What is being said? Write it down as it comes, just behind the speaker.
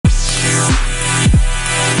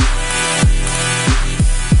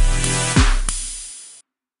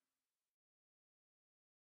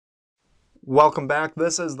Welcome back.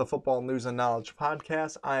 This is the Football News and Knowledge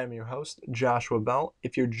Podcast. I am your host, Joshua Bell.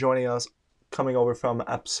 If you're joining us coming over from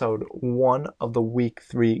episode 1 of the Week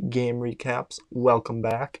 3 game recaps, welcome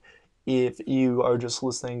back. If you are just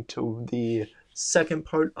listening to the second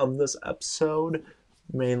part of this episode,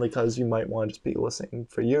 mainly because you might want to just be listening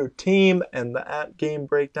for your team and the at-game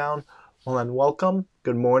breakdown, well then welcome,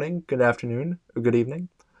 good morning, good afternoon, or good evening.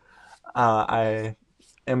 I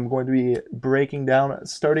am going to be breaking down,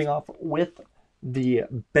 starting off with the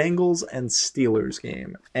Bengals and Steelers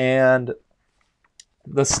game. And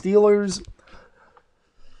the Steelers,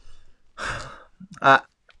 I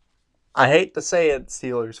hate to say it,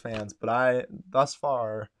 Steelers fans, but I, thus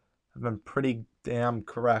far, have been pretty damn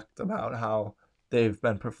correct about how they've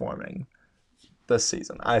been performing this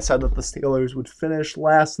season. I said that the Steelers would finish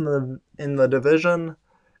last in the division,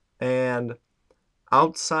 and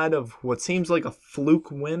outside of what seems like a fluke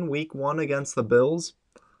win week 1 against the Bills,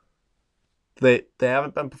 they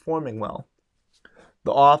haven't been performing well.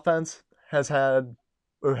 The offense has had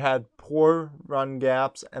poor run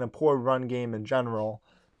gaps and a poor run game in general.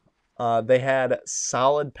 They had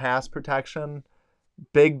solid pass protection.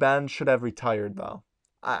 Big Ben should have retired, though.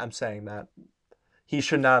 I'm saying that. He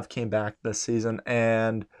should not have came back this season,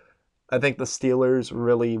 and I think the Steelers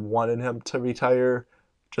really wanted him to retire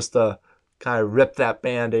just to kind of rip that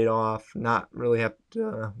Band-Aid off, not really have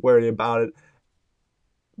to worry about it.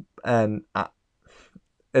 And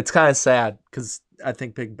it's kind of sad because I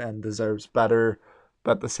think Big Ben deserves better,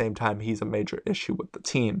 but at the same time, he's a major issue with the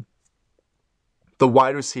team. The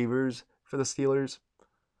wide receivers for the Steelers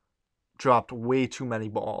dropped way too many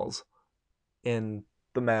balls in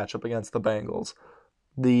the matchup against the Bengals.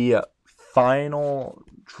 The final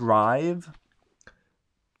drive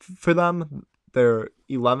for them, their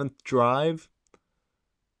 11th drive,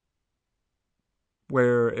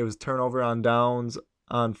 where it was turnover on downs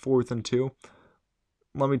on 4th and 2.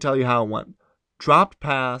 Let me tell you how it went. Dropped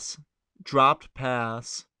pass,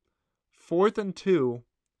 4th and 2,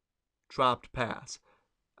 dropped pass.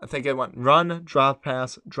 I think it went run, dropped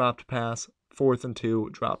pass, 4th and 2,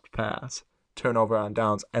 dropped pass, turnover on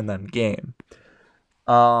downs, and then game.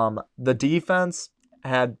 The defense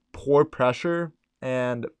had poor pressure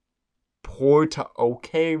and poor to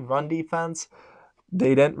okay run defense.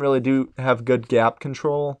 They didn't really have good gap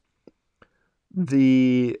control.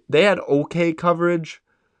 They had okay coverage.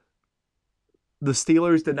 The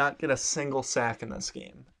Steelers did not get a single sack in this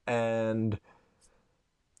game. And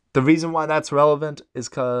the reason why that's relevant is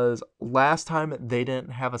because last time they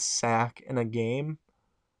didn't have a sack in a game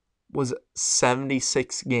was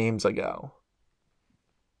 76 games ago,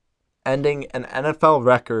 ending an NFL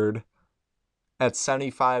record at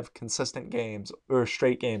 75 consistent games or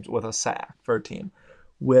straight games with a sack for a team,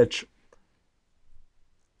 which,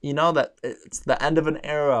 you know, that it's the end of an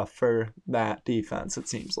era for that defense, it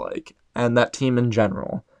seems like, and that team in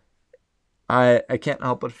general. I can't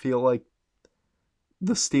help but feel like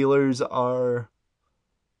the Steelers are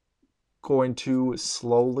going to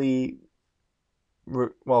slowly,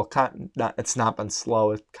 it's not been slow,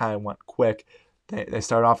 it kind of went quick. They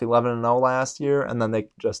started off 11-0 last year, and then they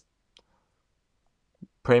just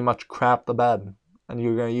pretty much crap the bed. And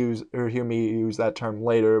you're going to hear me use that term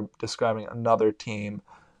later, describing another team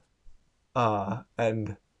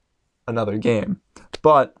and another game.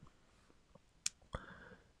 But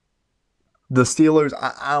the Steelers,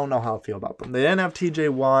 I don't know how I feel about them. They didn't have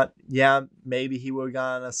TJ Watt. Yeah, maybe he would have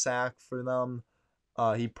gotten a sack for them.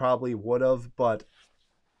 He probably would have, but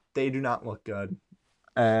they do not look good.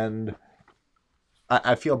 And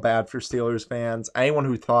I feel bad for Steelers fans. Anyone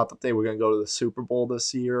who thought that they were going to go to the Super Bowl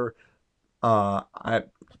this year, I'm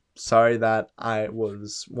sorry that I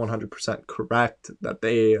was 100% correct, that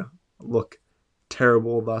they look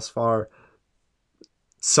terrible thus far.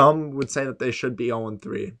 Some would say that they should be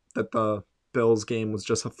 0-3, that the Bills game was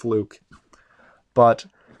just a fluke. But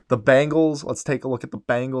the Bengals, let's take a look at the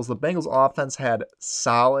Bengals. The Bengals offense had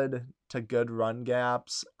solid to good run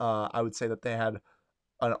gaps. I would say that they had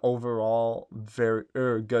an overall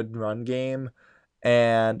very good run game,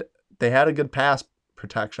 and they had a good pass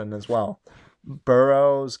protection as well.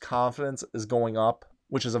 Burrow's confidence is going up,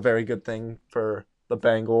 which is a very good thing for the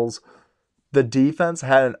Bengals. The defense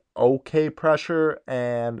had an okay pressure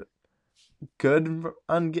and good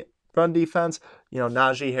run defense. You know,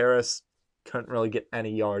 Najee Harris couldn't really get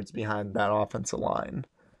any yards behind that offensive line.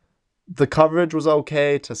 The coverage was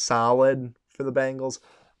okay to solid for the Bengals.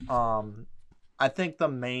 I think the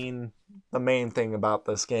main thing about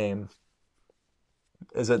this game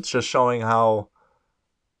is it's just showing how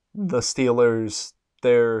the Steelers,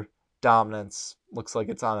 their dominance looks like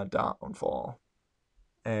it's on a downfall.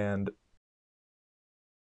 And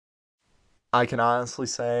I can honestly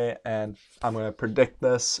say, and I'm going to predict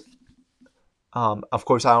this. Of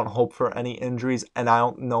course, I don't hope for any injuries, and I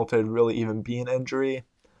don't know if it'd really even be an injury.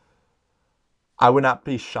 I would not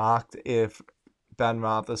be shocked if Ben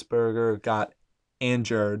Roethlisberger got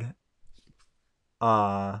injured,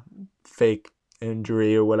 fake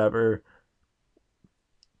injury or whatever,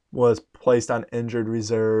 was placed on injured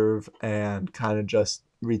reserve and kind of just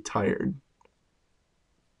retired.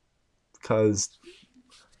 Because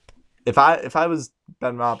if I was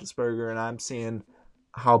Ben Roethlisberger and I'm seeing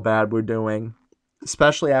how bad we're doing,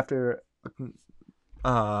 especially after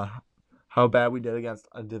how bad we did against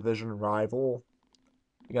a division rival,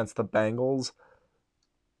 against the Bengals,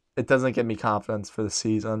 it doesn't give me confidence for the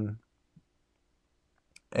season.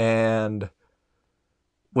 And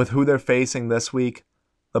with who they're facing this week,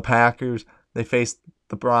 the Packers, they faced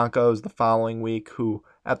the Broncos the following week, who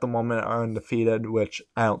at the moment are undefeated, which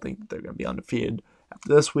I don't think they're going to be undefeated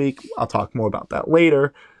after this week. I'll talk more about that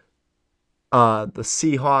later. The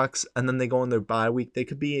Seahawks, and then they go in their bye week. They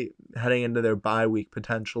could be heading into their bye week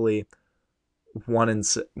potentially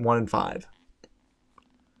 1-5.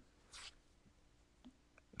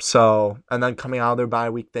 So, and then coming out of their bye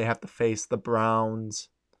week, they have to face the Browns.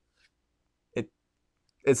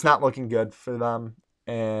 It's not looking good for them,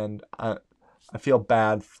 and I feel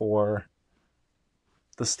bad for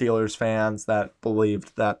the Steelers fans that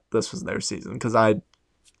believed that this was their season, because I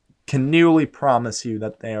can nearly promise you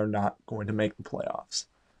that they are not going to make the playoffs.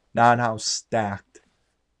 Not how stacked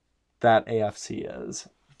that AFC is.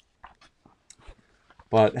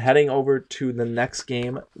 But heading over to the next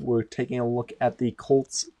game, we're taking a look at the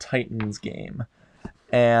Colts-Titans game.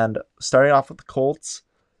 And starting off with the Colts,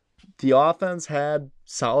 the offense had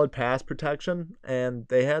solid pass protection, and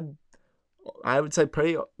they had, I would say,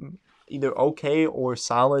 pretty either okay or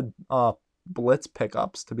solid blitz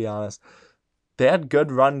pickups, to be honest. They had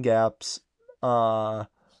good run gaps, an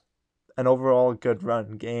overall good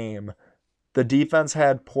run game. The defense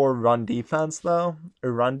had poor run defense, though,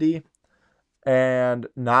 or run D, and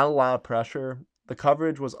not a lot of pressure. The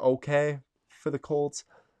coverage was okay for the Colts.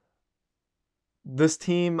 This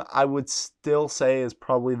team, I would still say, is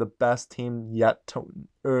probably the best team yet to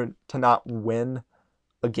not win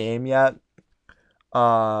a game yet.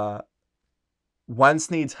 Wentz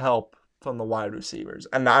needs help from the wide receivers,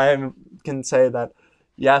 and I can say that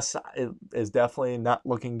yes, it is definitely not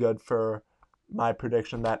looking good for my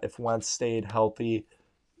prediction that if Wentz stayed healthy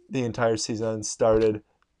the entire season and started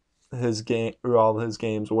his game or all his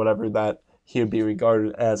games or whatever, that he would be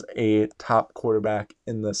regarded as a top quarterback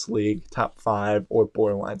in this league, top 5 or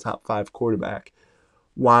borderline top 5 quarterback.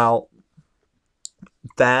 While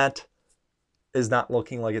that is not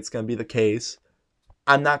looking like it's going to be the case,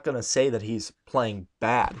 I'm not going to say that he's playing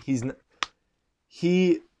bad. He's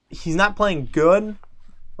not playing good,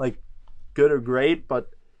 like good or great, but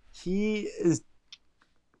he is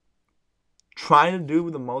trying to do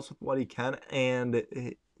the most with what he can, and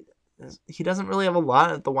he doesn't really have a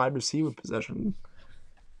lot at the wide receiver position.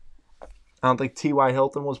 I don't think T.Y.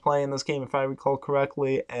 Hilton was playing this game, if I recall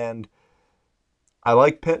correctly, and I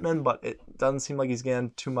like Pittman, but it doesn't seem like he's getting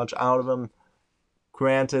too much out of him.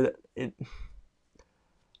 Granted, I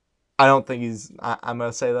don't think I'm going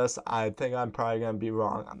to say this, I think I'm probably going to be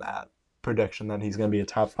wrong on that prediction that he's going to be a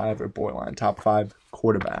top 5 or borderline top 5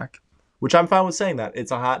 quarterback, which I'm fine with saying that.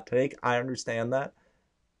 It's a hot take. I understand that.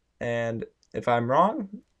 And if I'm wrong,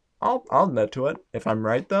 I'll admit to it. If I'm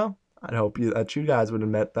right, though, I'd hope that you guys would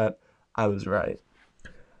admit that I was right.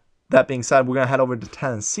 That being said, we're going to head over to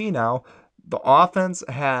Tennessee now. The offense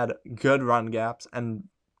had good run gaps and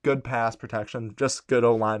good pass protection, just good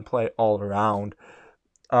O-line play all around.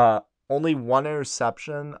 Only one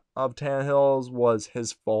interception of Tannehill's was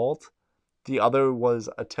his fault. The other was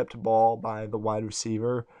a tipped ball by the wide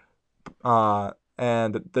receiver.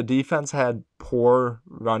 And the defense had poor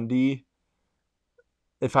run D.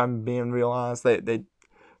 If I'm being real honest, they didn't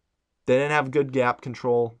have good gap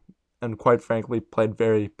control, and quite frankly, played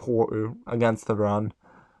very poor against the run.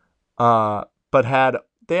 But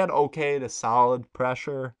they had okay to solid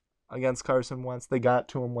pressure against Carson Wentz. They got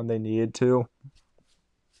to him when they needed to,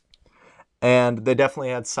 and they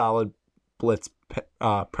definitely had solid blitz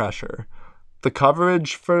pressure. The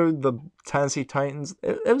coverage for the Tennessee Titans,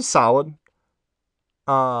 it was solid.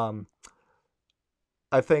 I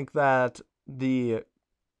think that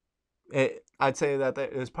I'd say that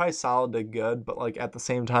it was probably solid to good, but like at the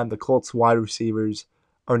same time, the Colts wide receivers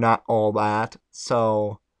are not all that,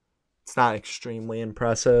 so it's not extremely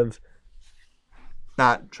impressive.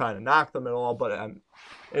 Not trying to knock them at all, but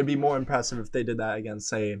it'd be more impressive if they did that against,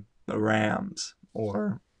 say, the Rams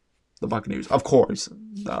or the Buccaneers. Of course,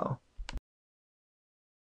 though.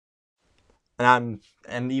 And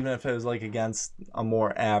even if it was like against a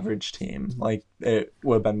more average team, like it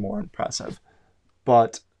would have been more impressive.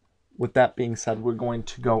 But with that being said, we're going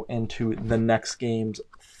to go into the next game's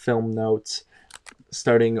film notes,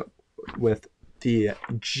 starting with the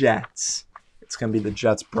Jets. It's going to be the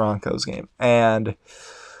Jets-Broncos game. And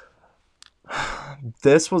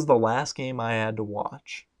this was the last game I had to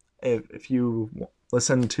watch. If you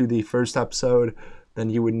listened to the first episode, then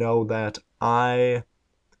you would know that I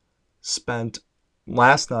spent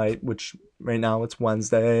last night, which right now it's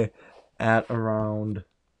Wednesday, at around...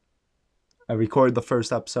 I recorded the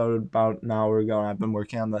first episode about an hour ago, and I've been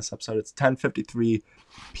working on this episode. It's 10:53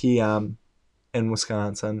 p.m. in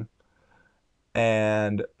Wisconsin.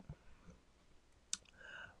 And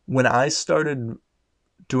when I started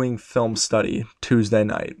doing film study Tuesday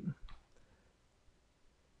night,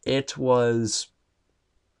 it was...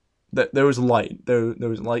 there was light. There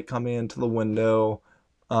was light coming into the window.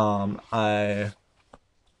 The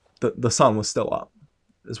sun was still up,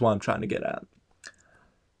 is what I'm trying to get at.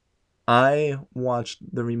 I watched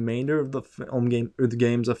the remainder of the the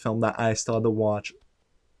games of film that I still had to watch,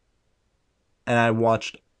 and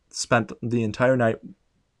spent the entire night,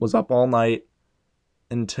 was up all night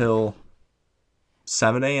until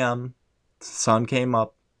 7 a.m. The sun came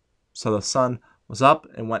up, so the sun was up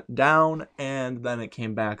and went down, and then it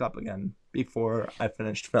came back up again before I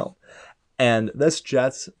finished film. And this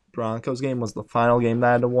Jets-Broncos game was the final game that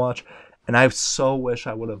I had to watch, and I so wish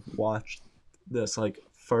I would have watched this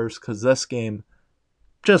first, because this game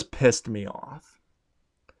just pissed me off.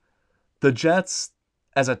 The Jets,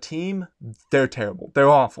 as a team, they're terrible. They're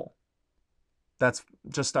awful. That's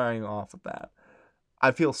just starting off with that.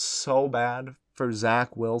 I feel so bad for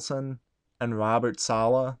Zach Wilson and Robert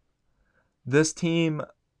Saleh. This team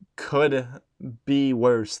could be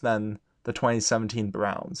worse than the 2017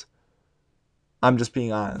 Browns. I'm just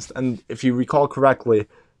being honest. And if you recall correctly,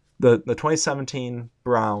 the 2017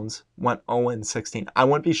 Browns went 0-16. I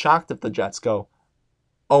wouldn't be shocked if the Jets go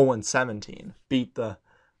 0-17, beat the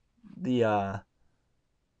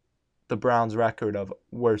Browns' record of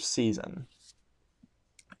worst season.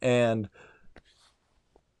 And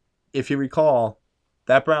if you recall,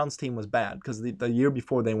 that Browns team was bad because the year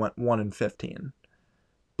before they went 1-15.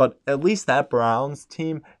 But at least that Browns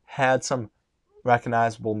team had some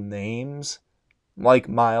recognizable names like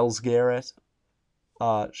Myles Garrett,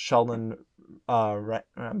 Sheldon,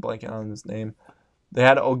 I'm blanking on his name. They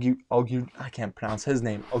had Ogu, I can't pronounce his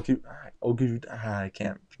name. I can't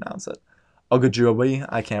pronounce it. Ogunjobi,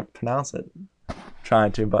 I can't pronounce it. I'm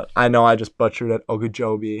trying to, but I know I just butchered it.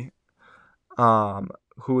 Ogunjobi,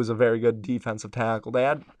 who was a very good defensive tackle. They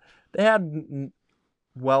had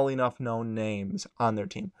well enough known names on their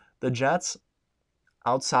team. The Jets,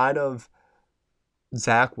 outside of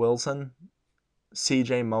Zach Wilson,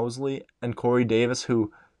 C.J. Mosley, and Corey Davis,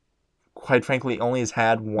 who, quite frankly, only has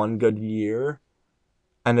had one good year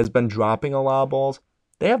and has been dropping a lot of balls,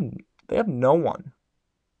 they have no one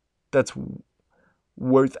that's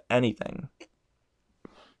worth anything.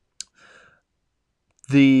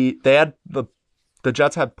 The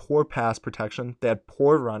Jets had poor pass protection. They had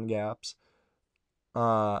poor run gaps,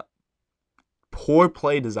 poor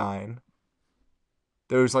play design.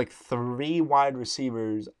 There was 3 wide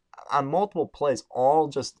receivers on multiple plays, all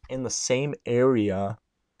just in the same area.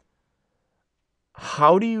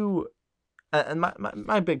 How do you... And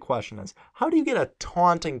my big question is, how do you get a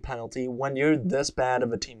taunting penalty when you're this bad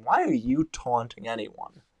of a team? Why are you taunting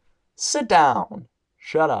anyone? Sit down.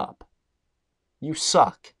 Shut up. You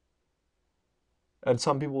suck. And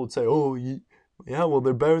some people would say, oh, yeah, well,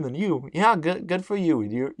 they're better than you. Yeah, good for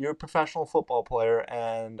you. You're a professional football player,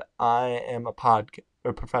 and I am a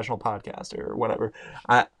professional podcaster or whatever.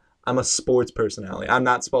 I'm a sports personality. I'm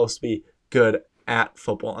not supposed to be good at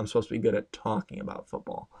football. I'm supposed to be good at talking about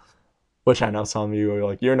football. Which I know some of you are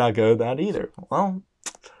like, you're not good at that either. Well,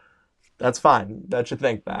 that's fine. That you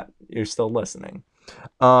think that. You're still listening.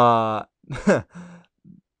 Either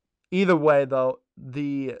way, though,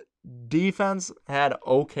 the defense had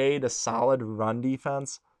okay to solid run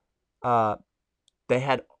defense. They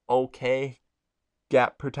had okay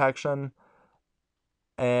gap protection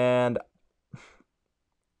and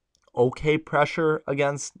okay pressure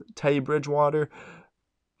against Teddy Bridgewater.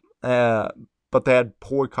 But they had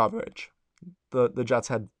poor coverage. The Jets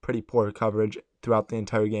had pretty poor coverage throughout the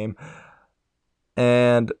entire game.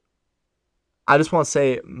 And I just want to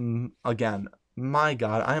say, again, my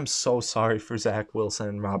God, I am so sorry for Zach Wilson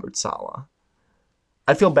and Robert Saleh.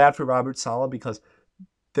 I feel bad for Robert Saleh because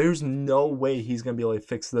there's no way he's going to be able to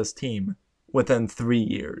fix this team within 3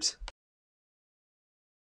 years.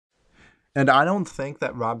 And I don't think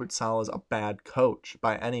that Robert Saleh is a bad coach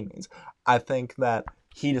by any means. I think that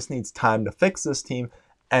he just needs time to fix this team,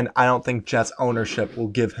 and I don't think Jets ownership will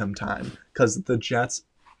give him time because the Jets,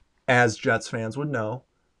 as Jets fans would know,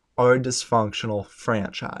 are a dysfunctional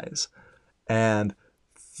franchise. And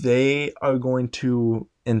they are going to,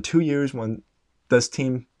 in 2 years, when this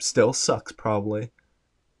team still sucks probably,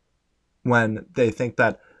 when they think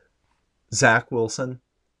that Zach Wilson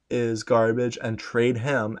is garbage and trade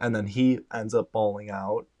him, and then he ends up balling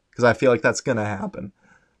out, because I feel like that's going to happen.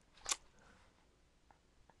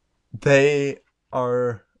 They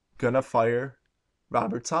are going to fire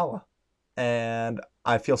Robert Saleh. And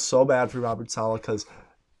I feel so bad for Robert Saleh because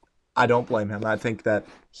I don't blame him. I think that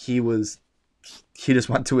he just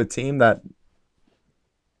went to a team that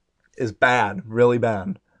is bad, really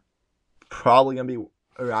bad. Probably going to be,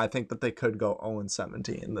 or I think that they could go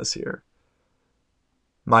 0-17 this year.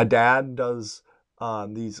 My dad does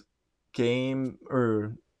these game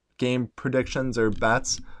predictions or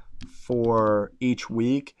bets for each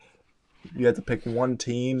week. You have to pick one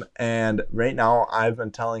team, and right now I've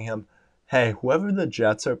been telling him, hey, whoever the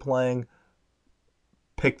Jets are playing,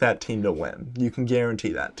 pick that team to win. You can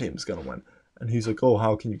guarantee that team's going to win. And he's like, oh,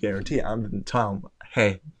 how can you guarantee it? I'm going to tell him,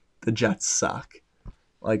 hey, the Jets suck.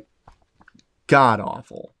 Like,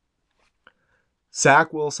 god-awful.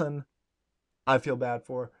 Zach Wilson, I feel bad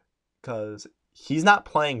for because he's not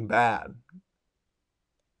playing bad.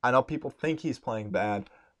 I know people think he's playing bad,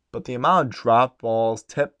 but the amount of drop balls,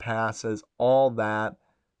 tip passes, all that,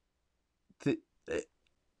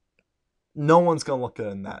 no one's going to look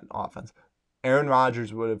good in that offense. Aaron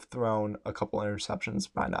Rodgers would have thrown a couple interceptions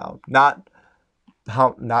by now. Not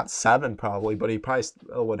 7 probably, but he probably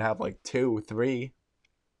would have like 2, 3.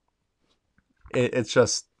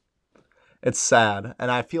 It's sad.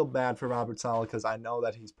 And I feel bad for Robert Saleh because I know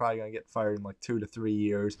that he's probably going to get fired in like 2 to 3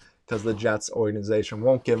 years because the Jets organization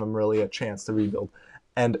won't give him really a chance to rebuild.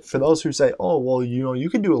 And for those who say, oh, well, you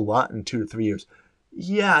can do a lot in 2 to 3 years.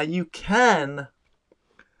 Yeah, you can.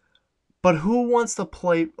 But who wants to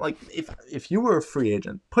play, like, if you were a free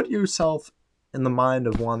agent, put yourself in the mind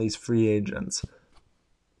of one of these free agents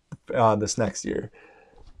this next year.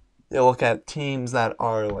 You look at teams that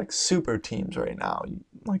are, like, super teams right now,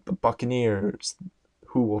 like the Buccaneers,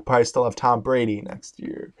 who will probably still have Tom Brady next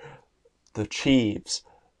year, the Chiefs,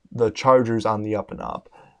 the Chargers on the up and up,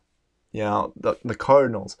 the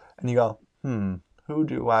Cardinals, and you go, who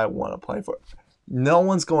do I want to play for? No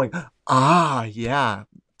one's going, yeah,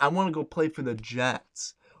 I want to go play for the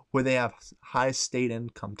Jets, where they have high state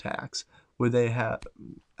income tax, where they have,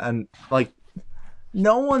 and like,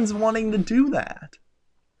 no one's wanting to do that.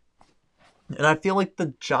 And I feel like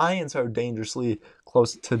the Giants are dangerously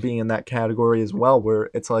close to being in that category as well, where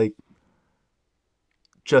it's like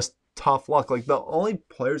just tough luck. Like the only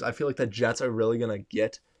players I feel like the Jets are really going to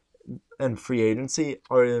get in free agency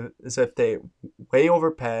is if they way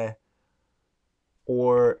overpay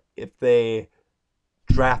or if they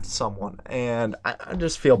draft someone. And I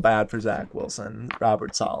just feel bad for Zach Wilson,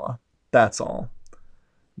 Robert Saleh. That's all.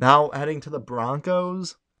 Now heading to the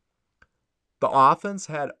Broncos. The offense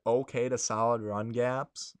had okay to solid run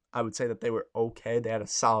gaps. I would say that they were okay. They had a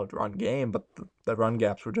solid run game, but the run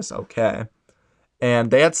gaps were just okay.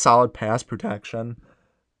 And they had solid pass protection.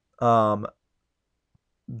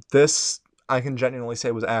 This, I can genuinely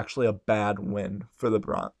say, was actually a bad win for the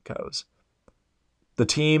Broncos. The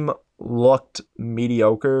team looked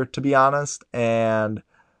mediocre, to be honest, and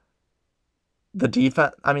the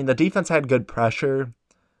defense had good pressure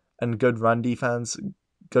and good run defense,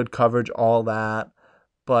 good coverage, all that,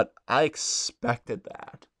 but I expected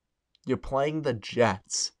that. You're playing the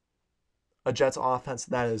Jets, a Jets offense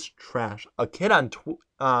that is trash. A kid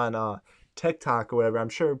on TikTok or whatever, I'm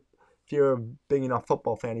sure if you're a big enough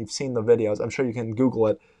football fan, you've seen the videos. I'm sure you can Google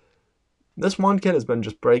it. This one kid has been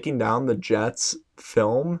just breaking down the Jets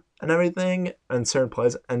film and everything and certain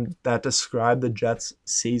plays, and that describe the Jets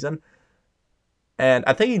season. And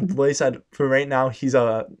I think he literally said for right now he's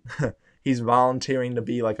he's volunteering to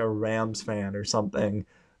be like a Rams fan or something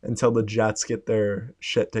until the Jets get their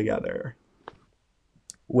shit together.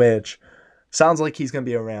 Which sounds like he's going to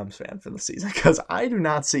be a Rams fan for the season because I do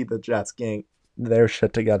not see the Jets getting their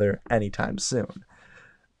shit together anytime soon.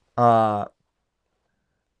 But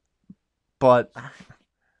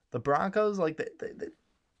the Broncos, like, they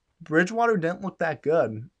Bridgewater didn't look that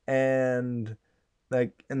good and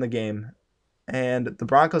like in the game. And the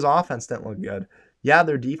Broncos offense didn't look good. Yeah,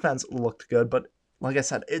 their defense looked good, but like I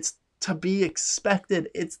said, it's to be expected.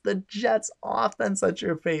 It's the Jets offense that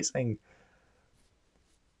you're facing.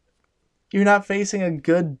 You're not facing a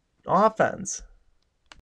good offense.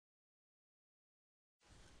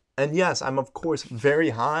 And yes, I'm of course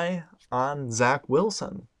very high on Zach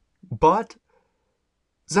Wilson, but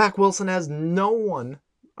Zach Wilson has no one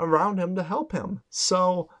around him to help him.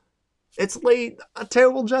 So it's laid a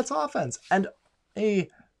terrible Jets offense and a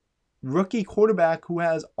rookie quarterback who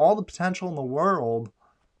has all the potential in the world,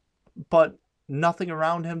 but nothing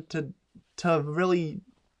around him to really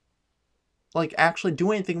like actually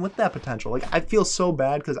do anything with that potential. Like, I feel so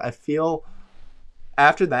bad because I feel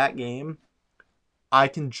after that game, I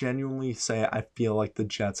can genuinely say I feel like the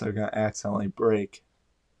Jets are going to accidentally break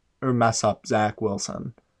or mess up Zach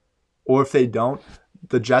Wilson. Or if they don't,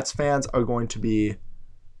 the Jets fans are going to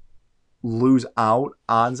lose out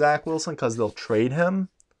on Zach Wilson because they'll trade him.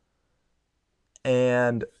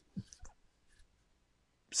 And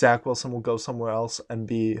Zach Wilson will go somewhere else and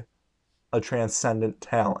be a transcendent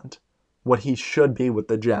talent. What he should be with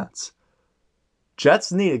the Jets.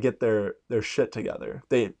 Jets need to get their shit together.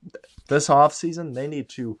 This offseason, they need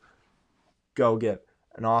to go get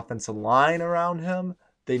an offensive line around him.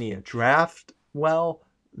 They need to draft well.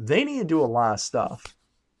 They need to do a lot of stuff.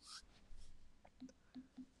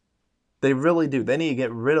 They really do. They need to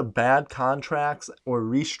get rid of bad contracts or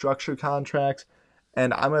restructure contracts.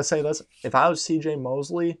 And I'm going to say this. If I was CJ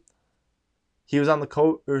Mosley, he was on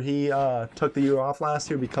the he took the year off last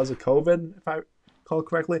year because of COVID, if I recall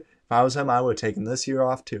correctly. If I was him, I would have taken this year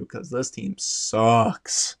off too because this team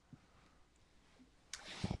sucks.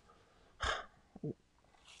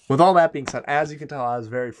 With all that being said, as you can tell, I was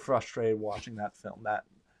very frustrated watching that film.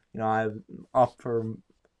 I'm up for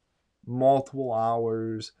multiple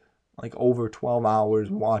hours, like over 12 hours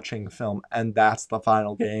watching film, and that's the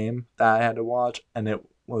final game that I had to watch, and it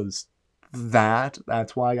was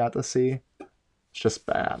that's why I got to see. It's just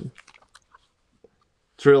bad.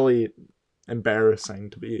 It's really embarrassing,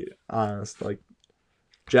 to be honest. Like,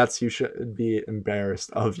 Jets, you should be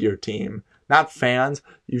embarrassed of your team. Not fans,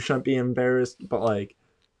 you shouldn't be embarrassed, but like,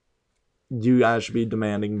 you guys should be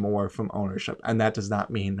demanding more from ownership, and that does not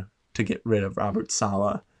mean to get rid of Robert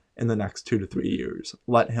Saleh in the next 2 to 3 years.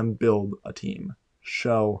 Let him build a team.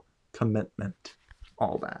 Show commitment.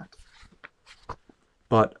 All that.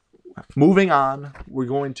 But moving on, we're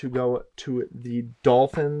going to go to the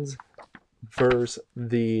Dolphins versus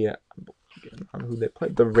the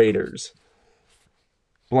Raiders.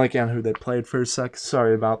 Blanking on who they played for a sec.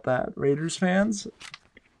 Sorry about that, Raiders fans.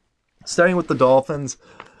 Starting with the Dolphins,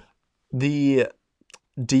 the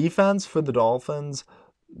defense for the Dolphins,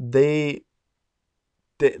 they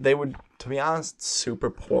were, to be honest, super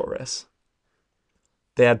porous.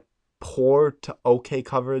 They had poor to okay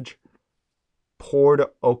coverage, poor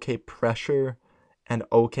to okay pressure, and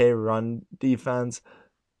okay run defense.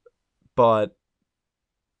 But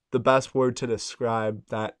the best word to describe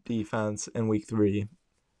that defense in week 3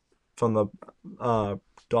 from the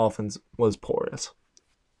Dolphins was porous.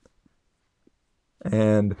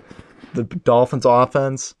 And the Dolphins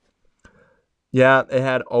offense, yeah, it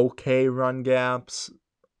had okay run gaps,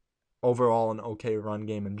 overall an okay run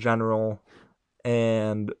game in general,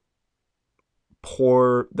 and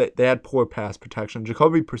they had poor pass protection.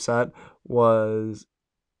 Jacoby Brissett was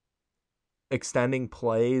extending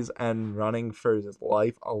plays and running for his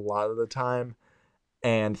life a lot of the time,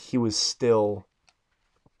 and he was still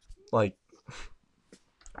like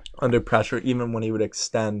under pressure even when he would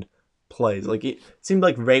extend plays. Like, it seemed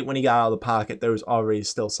like right when he got out of the pocket, there was already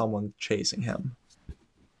still someone chasing him.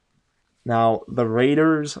 Now, the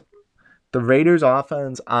Raiders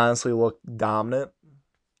offense honestly looked dominant.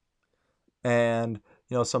 And,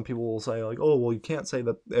 some people will say, like, oh, well, you can't say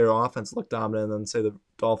that their offense looked dominant and then say the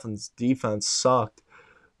Dolphins' defense sucked.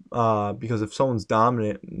 Because if someone's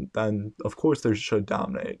dominant, then of course they should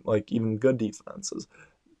dominate, like even good defenses.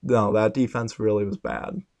 No, that defense really was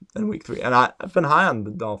bad in week 3. And I've been high on the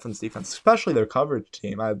Dolphins' defense, especially their coverage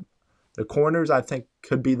team. The corners, I think,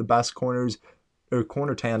 could be the best corners or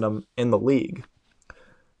corner tandem in the league.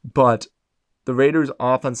 But the Raiders'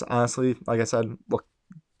 offense, honestly, like I said, looked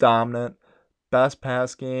dominant. Best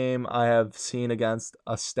pass game I have seen against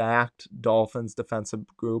a stacked Dolphins defensive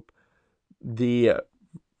group. The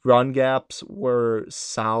run gaps were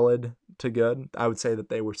solid to good. I would say that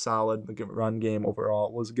they were solid. The run game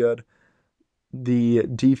overall was good. The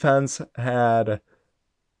defense had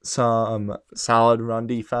some solid run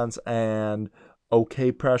defense and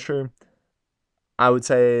okay pressure. I would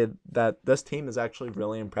say that this team is actually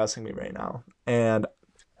really impressing me right now. And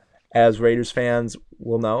as Raiders fans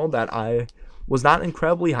will know, that I was not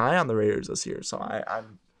incredibly high on the Raiders this year. So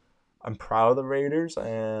I'm proud of the Raiders,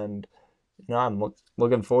 and I'm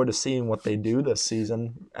looking forward to seeing what they do this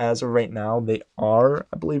season. As of right now, they are,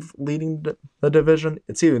 I believe, leading the division.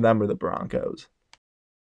 It's either them or the Broncos.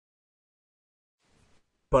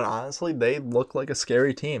 But honestly, they look like a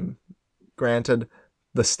scary team. Granted,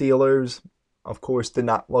 the Steelers, of course, did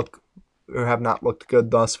not look or have not looked good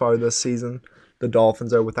thus far this season. The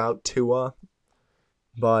Dolphins are without Tua.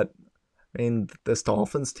 But I mean, this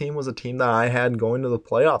Dolphins team was a team that I had going to the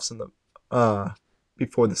playoffs in the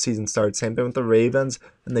before the season started. Same thing with the Ravens,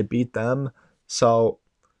 and they beat them. So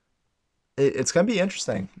it's gonna be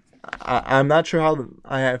interesting. I'm not sure how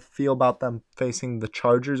I feel about them facing the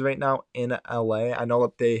Chargers right now in LA. I know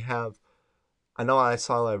that they have. I know I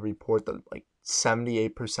saw a report that like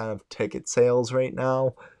 78% of ticket sales right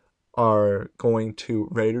now are going to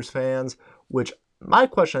Raiders fans. Which my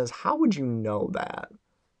question is, how would you know that?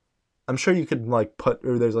 I'm sure you could like put,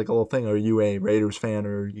 or there's like a little thing, are you a Raiders fan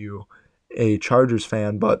or are you a Chargers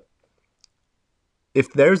fan? But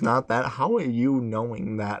if there's not that, how are you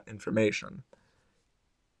knowing that information?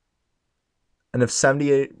 And if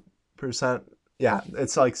 78%, yeah,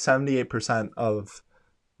 it's like 78% of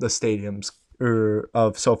the stadiums or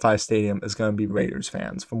of SoFi Stadium is going to be Raiders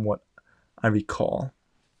fans, from what I recall.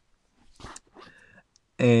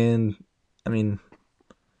 And I mean,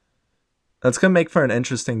 that's going to make for an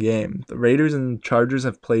interesting game. The Raiders and Chargers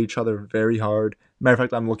have played each other very hard. Matter of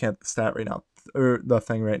fact, I'm looking at the stat right now, or the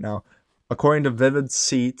thing right now. According to Vivid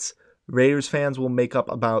Seats, Raiders fans will make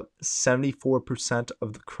up about 74%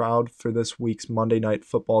 of the crowd for this week's Monday Night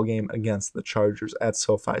Football game against the Chargers at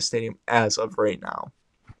SoFi Stadium as of right now.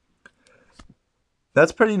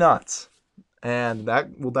 That's pretty nuts. And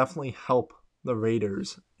that will definitely help the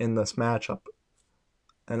Raiders in this matchup.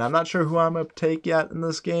 And I'm not sure who I'm going to take yet in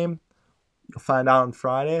this game. You'll find out on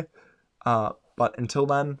Friday. But until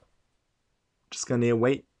then, just going to need to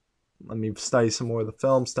wait. Let me study some more of the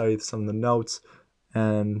film, study some of the notes,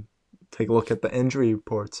 and take a look at the injury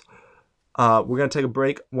reports. We're going to take a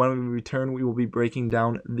break. When we return, we will be breaking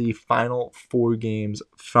down the final 4 games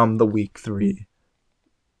from the Week 3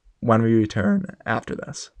 when we return after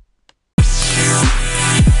this.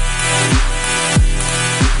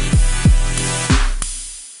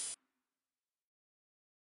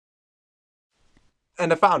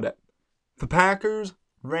 And I found it. The Packers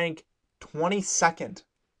rank 22nd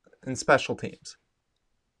in special teams.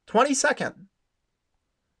 22nd.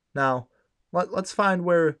 Now, let's find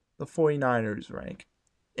where the 49ers rank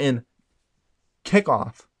in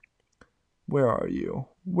kickoff. Where are you?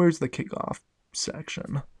 Where's the kickoff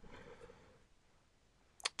section?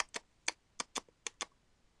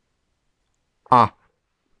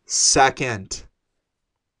 Second.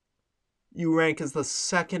 You rank as the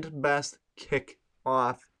second best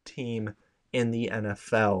kickoff team in the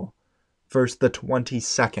NFL versus the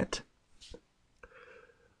 22nd.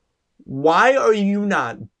 Why are you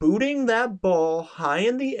not booting that ball high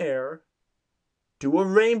in the air? Do a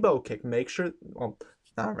rainbow kick. Make sure, well,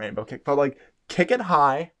 not a rainbow kick, but like kick it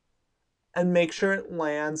high and make sure it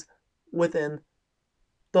lands within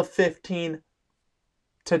the 15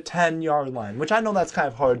 to 10 yard line, which I know that's kind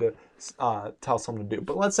of hard to tell someone to do.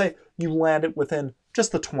 But let's say you land it within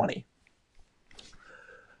just the 20.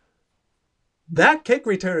 That kick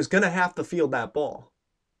returner is going to have to field that ball.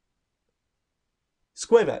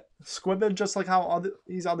 Squib it. Squib it just like how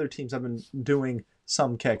these other teams have been doing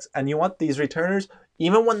some kicks. And you want these returners,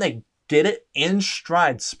 even when they get it in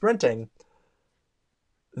stride sprinting,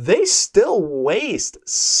 they still waste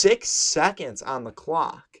 6 seconds on the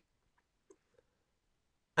clock.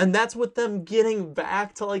 And that's with them getting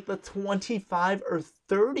back to like the 25 or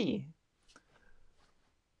 30.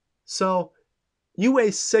 So you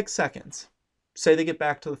waste 6 seconds. Say they get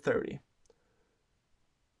back to the 30.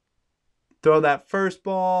 Throw that first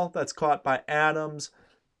ball that's caught by Adams.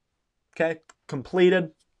 Okay,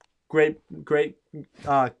 completed. Great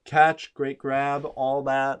catch, great grab, all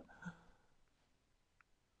that.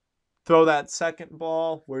 Throw that second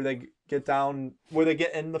ball where they get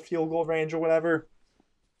in the field goal range or whatever.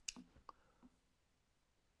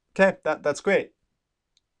 Okay, that's great.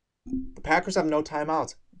 The Packers have no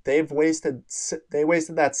timeouts. They wasted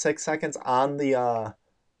that 6 seconds on the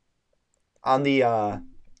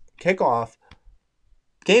kickoff.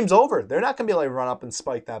 Game's over. They're not gonna be able to run up and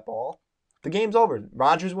spike that ball. The game's over.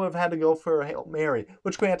 Rodgers would have had to go for a Hail Mary,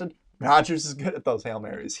 which granted, Rodgers is good at those Hail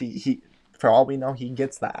Marys. He for all we know, he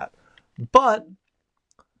gets that. But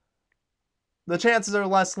the chances are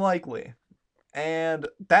less likely. And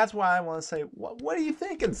that's why I want to say, what do you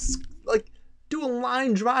think? It's like, do a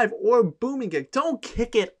line drive or a booming kick. Don't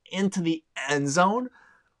kick it into the end zone.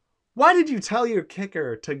 Why did you tell your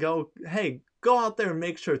kicker to go out there and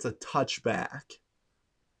make sure it's a touchback?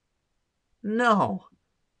 No.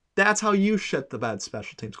 That's how you shit the bed,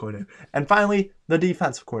 special teams coordinator. And finally, the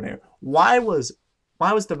defensive coordinator. Why was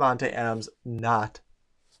Davante Adams not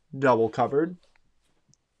double covered?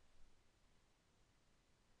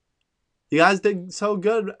 You guys did so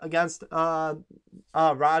good against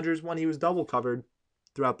Rodgers when he was double covered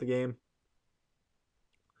throughout the game.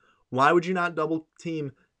 Why would you not double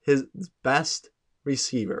team his best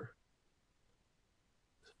receiver?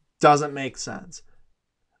 Doesn't make sense.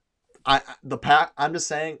 I'm just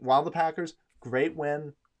saying, while the Packers, great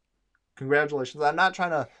win. Congratulations. I'm not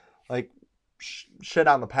trying to like shit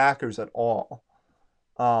on the Packers at all.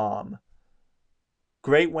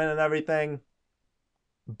 Great win and everything,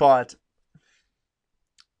 but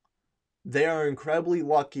they are incredibly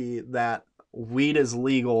lucky that weed is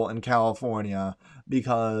legal in California,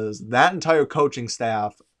 because that entire coaching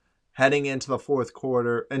staff heading into the fourth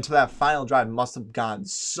quarter, into that final drive, must have gone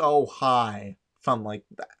so high from like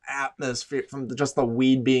the atmosphere, from just the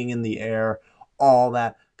weed being in the air, all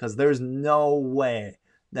that, because there's no way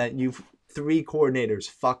that you three coordinators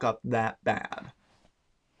fuck up that bad.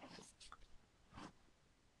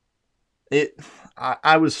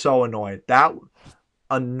 I was so annoyed. That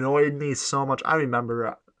annoyed me so much. I remember,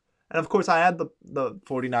 and of course I had the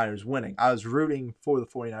 49ers winning. I was rooting for the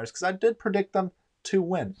 49ers because I did predict them to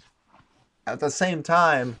win. At the same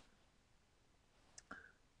time,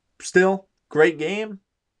 still, great game.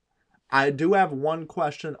 I do have one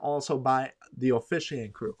question also by the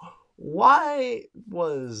officiating crew. Why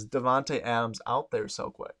was Davante Adams out there so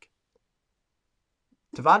quick?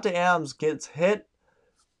 Davante Adams gets hit,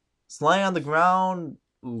 is laying on the ground.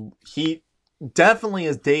 He definitely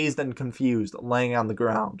is dazed and confused, laying on the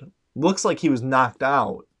ground. Looks like he was knocked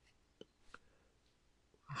out.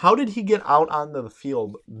 How did he get out onto the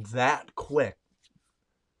field that quick?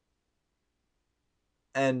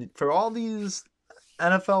 And for all these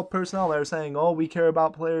NFL personnel that are saying, oh, we care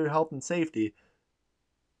about player health and safety,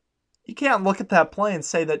 you can't look at that play and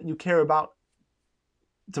say that you care about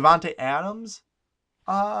Davante Adams'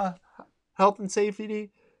 health and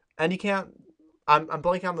safety. And you can't, I'm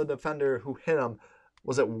blanking on the defender who hit him.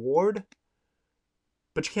 Was it Ward?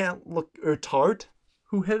 But you can't look, or Tart,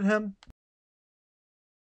 who hit him.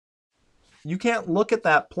 You can't look at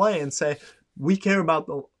that play and say, we care about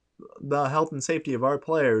the health and safety of our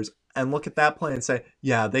players, and look at that play and say,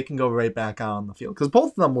 yeah, they can go right back out on the field. Because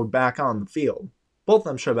both of them were back on the field. Both of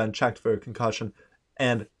them should have been checked for a concussion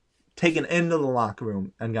and taken into the locker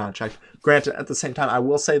room and got checked. Granted, at the same time, I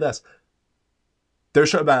will say this. There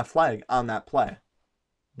should have been a flag on that play.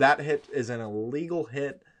 That hit is an illegal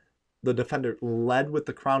hit. The defender led with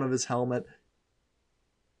the crown of his helmet.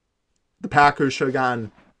 The Packers should have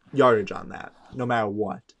gotten yardage on that, no matter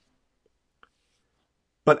what.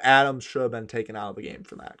 But Adams should have been taken out of the game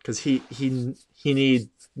for that, because he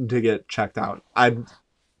needs to get checked out.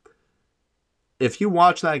 If you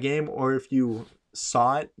watch that game, or if you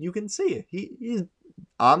saw it, you can see it. He's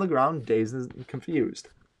on the ground, dazed and confused.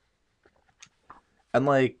 And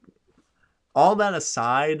like, all that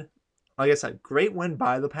aside, like I said, great win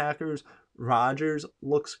by the Packers. Rodgers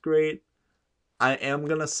looks great. I am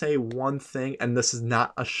going to say one thing, and this is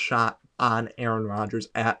not a shot on Aaron Rodgers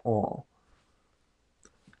at all.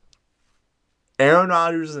 Aaron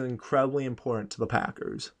Rodgers is incredibly important to the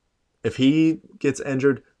Packers. If he gets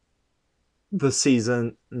injured, the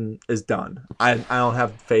season is done. I don't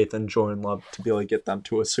have faith in Jordan Love to be able to get them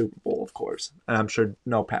to a Super Bowl, of course. And I'm sure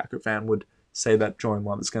no Packer fan would say that Jordan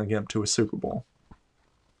Love is going to get them to a Super Bowl.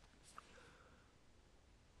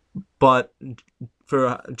 But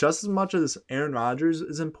for just as much as Aaron Rodgers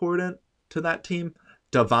is important to that team,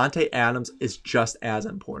 Davante Adams is just as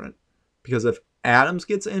important. Because if Adams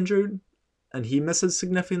gets injured and he misses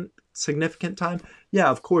significant time, yeah,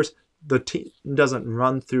 of course, the team doesn't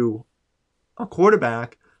run through a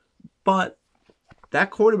quarterback, but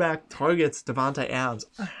that quarterback targets Davante Adams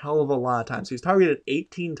a hell of a lot of times. He's targeted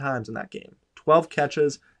 18 times in that game. 12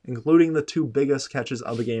 catches, including the 2 biggest catches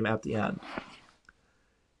of the game at the end.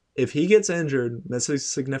 If he gets injured, misses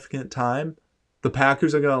significant time, the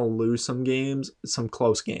Packers are going to lose some games, some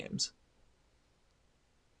close games.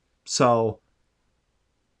 So,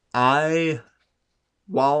 while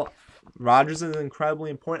Rodgers is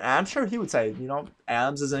incredibly important, I'm sure he would say,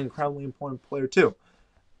 Adams is an incredibly important player too.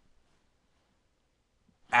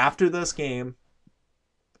 After this game,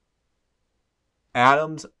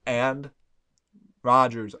 Adams and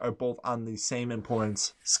Rodgers are both on the same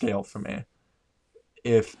importance scale for me.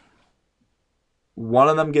 If one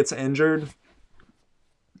of them gets injured,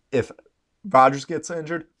 if Rodgers gets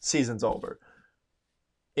injured, season's over.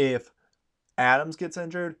 If Adams gets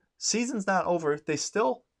injured, season's not over. They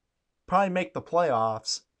still probably make the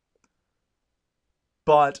playoffs,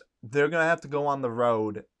 but they're going to have to go on the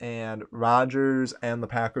road, and Rodgers and the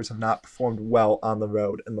Packers have not performed well on the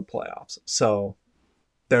road in the playoffs. So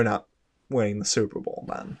they're not winning the Super Bowl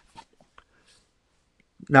then.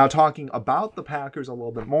 Now, talking about the Packers a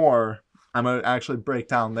little bit more, I'm going to actually break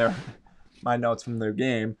down my notes from their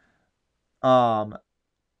game. The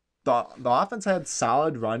offense had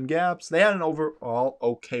solid run gaps. They had an overall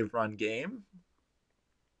okay run game.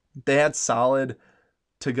 They had solid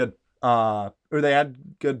to good or they had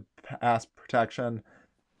good pass protection.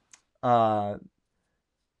 The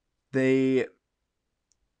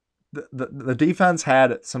defense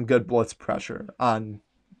had some good blitz pressure on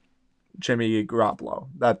Jimmy Garoppolo.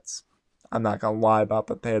 I'm not gonna lie about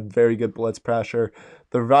that. They had very good blitz pressure.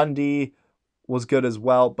 The run D was good as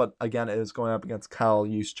well, but again, it is going up against Kyle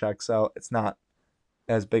Juszczyk, so it's not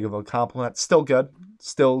as big of a compliment. Still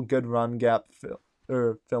good run gap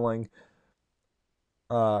filling.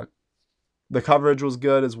 The coverage was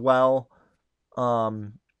good as well,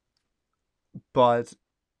 but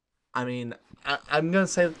I mean, I'm gonna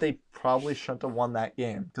say that they probably shouldn't have won that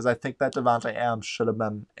game because I think that Davante Adams should have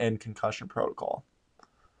been in concussion protocol.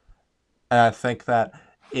 And I think that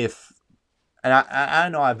I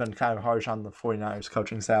know I've been kind of harsh on the 49ers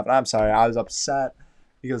coaching staff, and I'm sorry, I was upset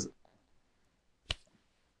because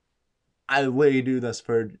I really do this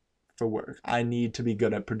for work. I need to be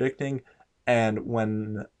good at predicting, and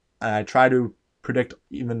when I try to predict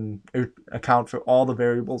account for all the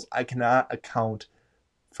variables, I cannot account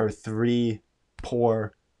for 3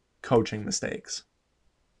 poor coaching mistakes.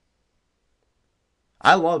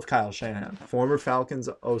 I love Kyle Shanahan, former Falcons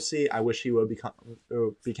OC. I wish he would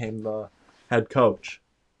became the head coach.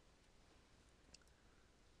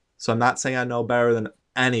 So I'm not saying I know better than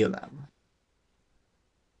any of them.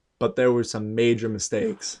 But there were some major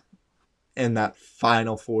mistakes in that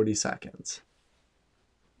final 40 seconds.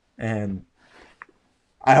 And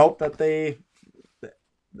I hope that it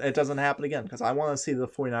doesn't happen again because I want to see the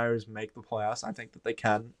 49ers make the playoffs. I think that they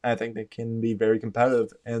can. I think they can be very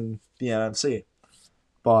competitive in the NFC.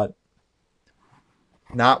 But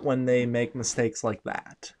not when they make mistakes like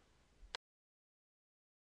that.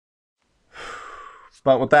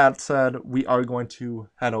 But with that said, we are going to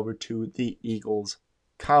head over to the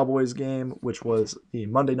Eagles-Cowboys game, which was the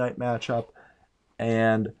Monday night matchup.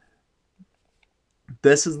 And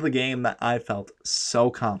this is the game that I felt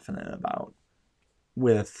so confident about,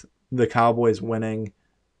 with the Cowboys winning.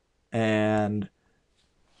 And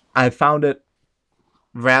I found it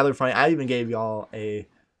rather funny. I even gave y'all a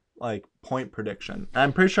point prediction.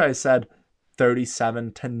 I'm pretty sure I said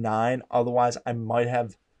 37-9. Otherwise, I might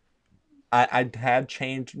have. I had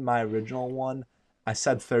changed my original one. I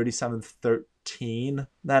said 37-13.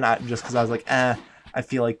 Then just because I was like, I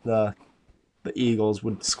feel like the Eagles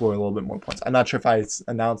would score a little bit more points. I'm not sure if I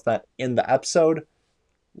announced that in the episode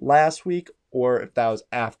last week or if that was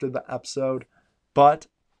after the episode, but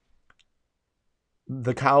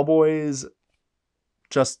the Cowboys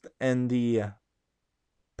just in the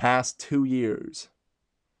past 2 years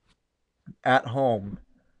at home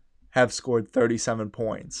have scored 37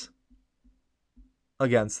 points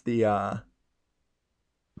against the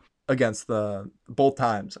both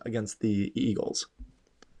times against the Eagles.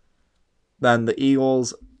 Then the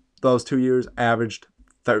Eagles, those 2 years, averaged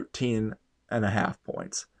 13.5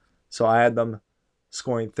 points. So I had them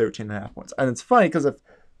scoring 13.5 points. And it's funny because if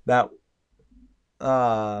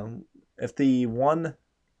the one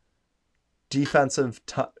defensive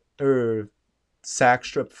sack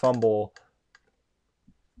strip fumble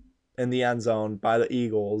in the end zone by the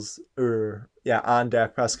Eagles, on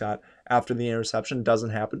Dak Prescott after the interception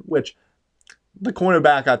doesn't happen, which the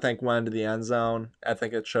cornerback, I think, went into the end zone. I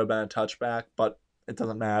think it should have been a touchback, but it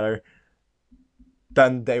doesn't matter.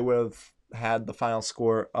 Then they would have had the final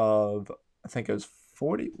score of, I think it was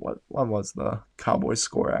 40. What was the Cowboys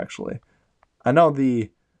score, actually? I know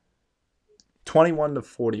the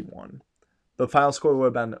 21-41. The final score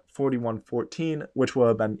would have been 41-14, which would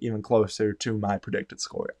have been even closer to my predicted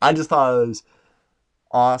score. I just thought it was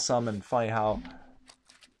awesome and funny how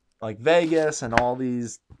Vegas and all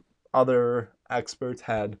these other experts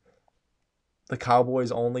had the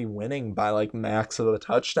Cowboys only winning by max of a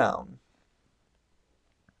touchdown.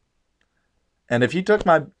 And if you took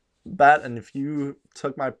my bet and if you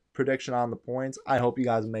took my prediction on the points, I hope you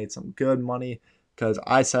guys made some good money because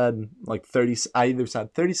I said 30. I either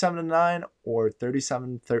said 37-9 or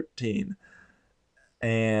 37-13,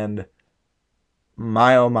 and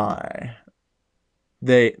my oh my,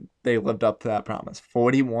 they lived up to that promise.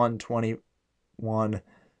 41-21.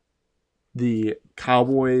 The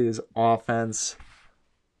Cowboys offense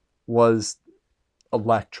was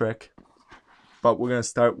electric, but we're going to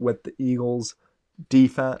start with the Eagles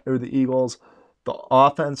defense, or the Eagles. The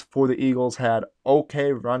offense for the Eagles had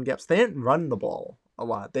okay run gaps. They didn't run the ball a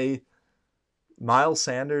lot. Miles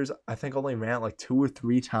Sanders, I think, only ran 2 or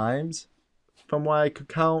 3 times from what I could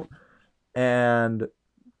count. And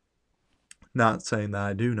not saying that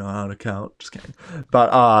I do know how to count, just kidding.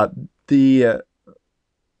 But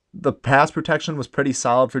the pass protection was pretty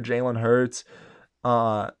solid for Jalen Hurts.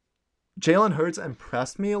 Uh, Jalen Hurts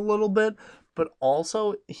impressed me a little bit, but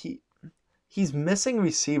also he's missing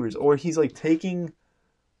receivers, or he's like taking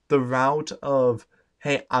the route of,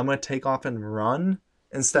 hey, I'm gonna take off and run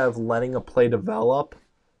instead of letting a play develop.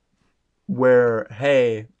 Where,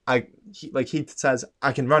 hey, he says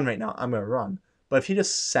I can run right now, I'm gonna run. But if he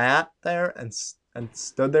just sat there and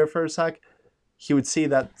stood there for a sec, he would see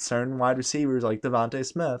that certain wide receivers like Devontae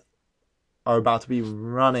Smith are about to be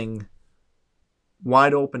running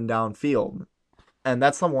wide open downfield. And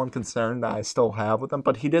that's the one concern that I still have with him.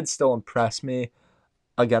 But he did still impress me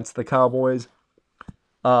against the Cowboys.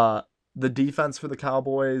 Uh, the defense for the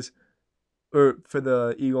Cowboys, or for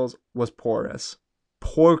the Eagles, was porous.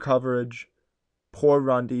 Poor coverage, poor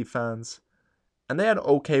run defense, and they had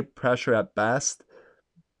okay pressure at best.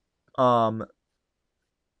 Um,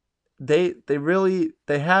 they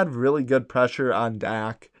had really good pressure on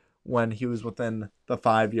Dak when he was within the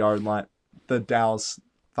 5 yard line, the Dallas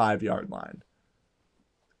 5 yard line,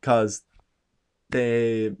 because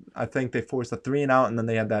I think they forced a 3-and-out, and then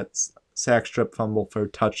they had that sack strip fumble for a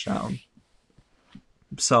touchdown.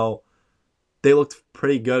 So they looked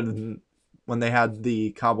pretty good when they had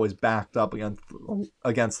the Cowboys backed up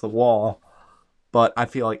against the wall. But I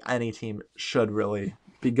feel like any team should really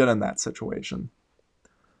be good in that situation.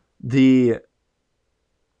 The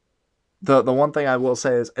one thing I will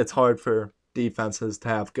say is it's hard for defenses to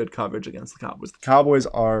have good coverage against the Cowboys. The Cowboys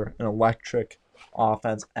are an electric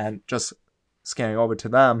offense, and just scanning over to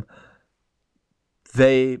them,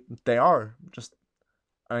 they are just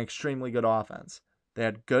an extremely good offense. They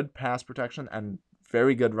had good pass protection and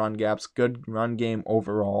very good run gaps, good run game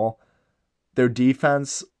overall. Their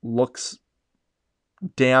defense looks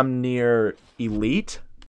damn near elite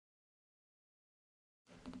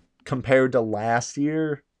compared to last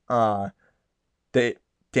year. They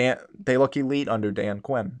look elite under Dan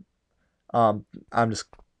Quinn. I'm just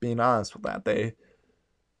being honest with that.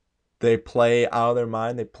 They play out of their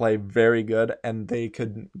mind. They play very good, and they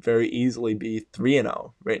could very easily be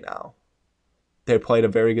 3-0 right now. They played a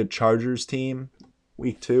very good Chargers team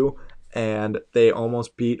week 2, and they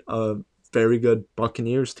almost beat a very good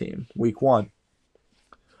Buccaneers team week 1.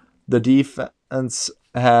 The defense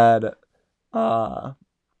had, the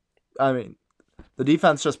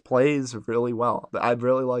defense just plays really well. I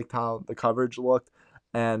really liked how the coverage looked,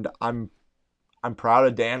 and I'm proud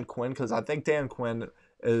of Dan Quinn, because I think Dan Quinn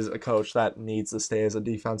is a coach that needs to stay as a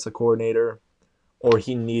defensive coordinator, or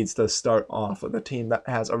he needs to start off with a team that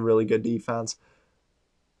has a really good defense.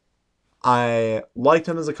 I liked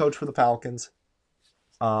him as a coach for the Falcons,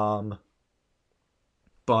 but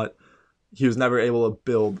he was never able to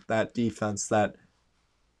build that defense that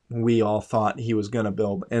we all thought he was going to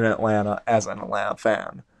build in Atlanta as an Atlanta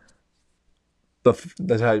fan. The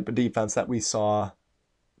type of defense that we saw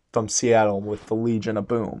from Seattle with the Legion of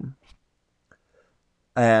Boom.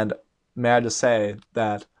 And may I just say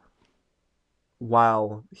that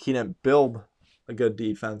while he didn't build a good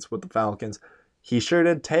defense with the Falcons, he sure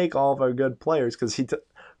did take all of our good players, because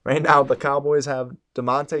right now the Cowboys have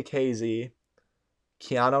DeMonte Casey,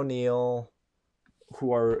 Keanu Neal,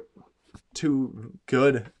 who are two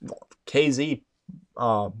good. KZ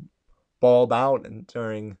balled out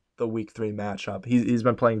during the Week 3 matchup. He's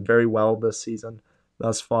been playing very well this season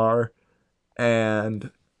thus far, and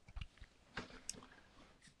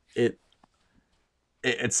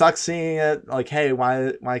it sucks seeing it. Like, hey,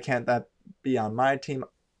 why can't that be on my team?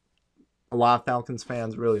 A lot of Falcons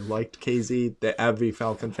fans really liked KZ. Every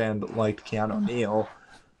Falcon fan liked Keanu Neal.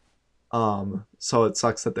 So it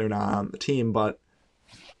sucks that they're not on the team, but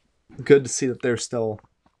good to see that they're still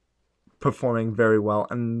performing very well.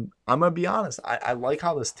 And I'm going to be honest, I like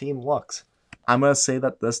how this team looks. I'm going to say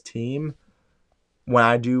that this team, when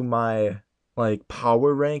I do my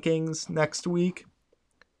power rankings next week,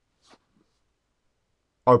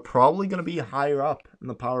 are probably going to be higher up in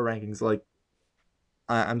the power rankings.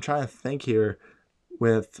 I'm trying to think here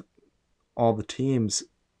with all the teams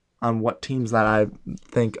on what teams that I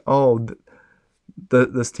think,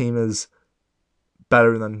 this team is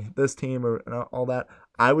better than this team, or all that.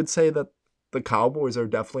 I would say that the Cowboys are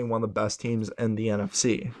definitely one of the best teams in the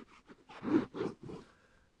NFC.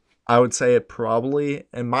 I would say it probably,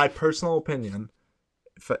 in my personal opinion,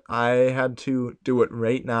 if I had to do it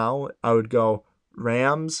right now, I would go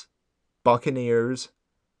Rams, Buccaneers,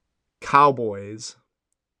 Cowboys,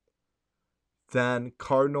 then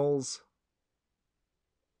Cardinals,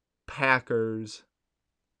 Packers,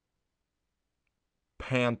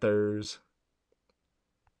 Panthers,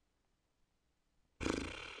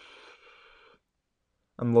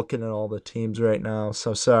 I'm looking at all the teams right now,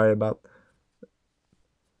 so sorry about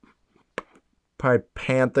probably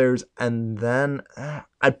Panthers, and then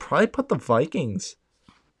I'd probably put the Vikings.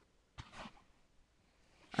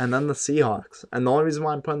 And then the Seahawks. And the only reason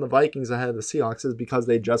why I'm putting the Vikings ahead of the Seahawks is because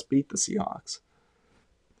they just beat the Seahawks.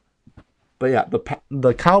 But yeah,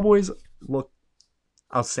 the Cowboys look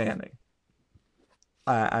outstanding.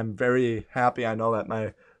 I'm very happy. I know that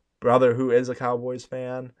my brother, who is a Cowboys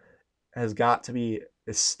fan, has got to be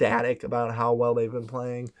ecstatic about how well they've been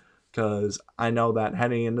playing. Because I know that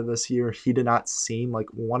heading into this year, he did not seem like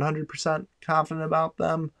 100% confident about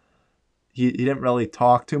them. He didn't really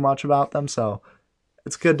talk too much about them, so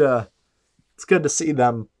it's good to see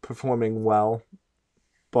them performing well.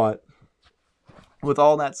 But with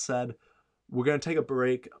all that said, we're going to take a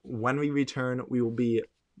break. When we return, we will be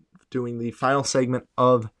doing the final segment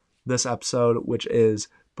of this episode, which is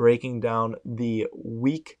breaking down the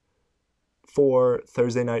Week 4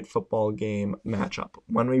 Thursday Night Football game matchup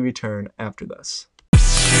when we return after this.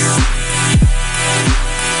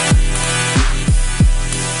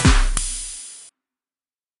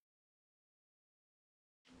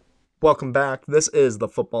 Welcome back. This is the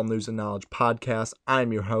Football News and Knowledge Podcast.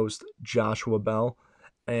 I'm your host, Joshua Bell,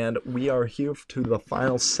 and we are here to the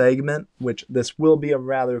final segment, which this will be a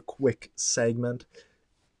rather quick segment.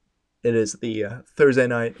 It is the Thursday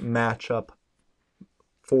night matchup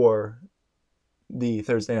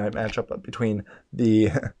between the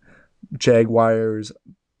Jaguars,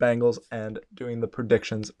 Bengals, and doing the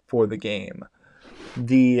predictions for the game.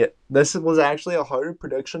 This was actually a harder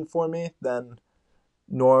prediction for me than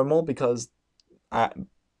normal because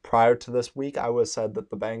prior to this week, I would have said that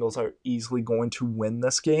the Bengals are easily going to win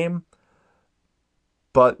this game.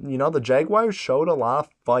 But, the Jaguars showed a lot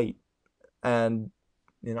of fight. And,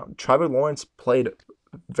 Trevor Lawrence played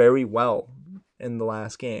very well in the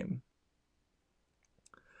last game.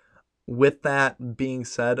 With that being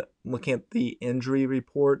said, looking at the injury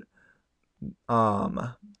report, Roy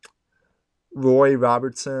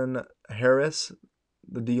Robertson Harris,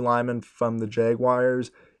 the D lineman from the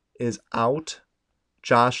Jaguars, is out.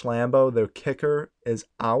 Josh Lambo, their kicker, is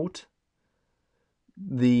out.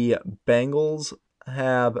 The Bengals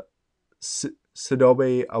have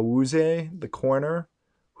Sidobe Awuzie, the corner,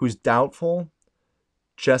 who's doubtful.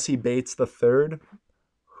 Jesse Bates III,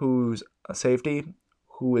 who's a safety,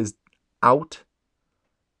 who is out.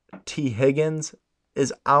 T. Higgins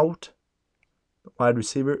is out. Wide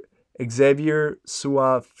receiver. Xavier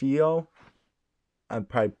Suafio, I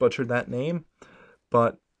probably butchered that name,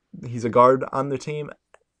 but he's a guard on the team.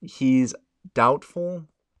 He's doubtful.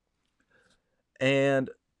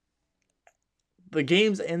 And the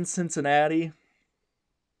game's in Cincinnati.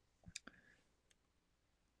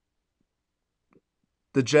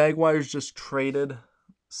 The Jaguars just traded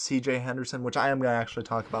C.J. Henderson, which I am going to actually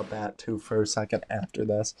talk about that too for a second after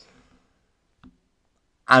this.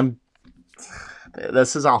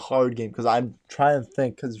 This is a hard game because I'm trying to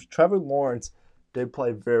think, because Trevor Lawrence did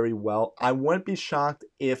play very well. I wouldn't be shocked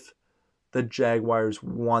if the Jaguars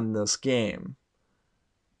won this game.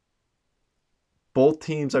 Both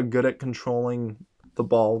teams are good at controlling the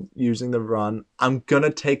ball, using the run. I'm going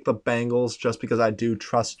to take the Bengals just because I do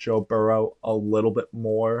trust Joe Burrow a little bit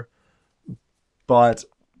more. But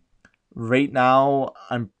right now,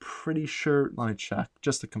 I'm pretty sure, let me check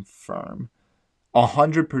just to confirm.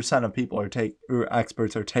 100% of people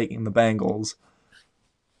experts are taking the Bengals.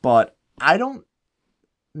 But I don't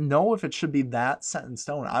know if it should be that set in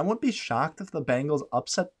stone. I wouldn't be shocked if the Jaguars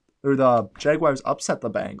upset the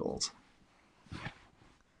Bengals.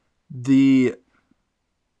 The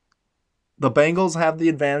Bengals have the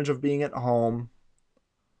advantage of being at home.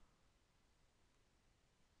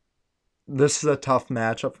 This is a tough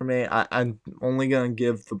matchup for me. I'm only going to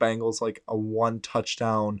give the Bengals like a 1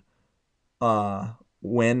 touchdown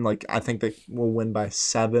win. Like, I think they will win by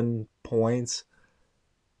 7 points.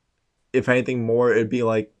 If anything more, it'd be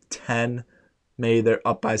like 10. Maybe they're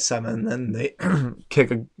up by 7, then they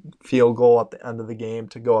kick a field goal at the end of the game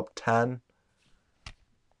to go up 10.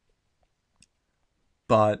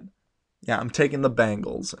 But yeah, I'm taking the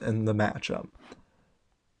Bengals in the matchup.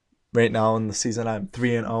 Right now in the season, I'm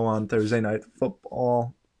 3-0 on Thursday Night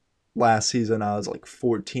Football. Last season, I was like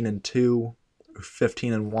 14-2 or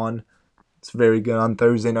 15-1. It's very good on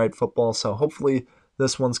Thursday Night Football, so hopefully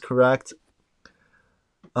this one's correct.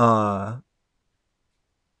 But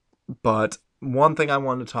one thing I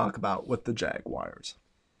wanted to talk about with the Jaguars.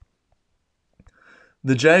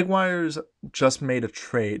 The Jaguars just made a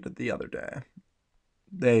trade the other day.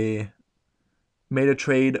 They made a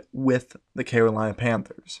trade with the Carolina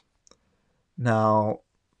Panthers. Now,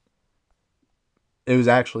 it was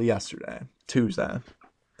actually yesterday, Tuesday.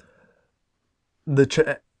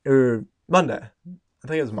 Monday. I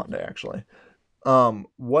think it was Monday actually.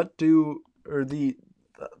 What do or the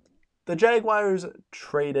Jaguars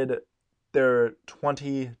traded their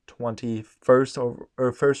 2020 first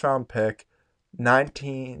round pick,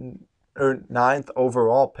 9th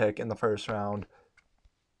overall pick in the first round,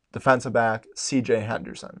 defensive back CJ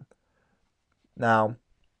Henderson. Now,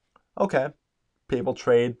 okay, people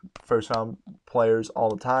trade first round players all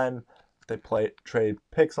the time. They trade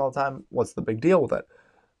picks all the time. What's the big deal with it?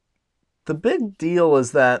 The big deal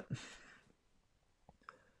is that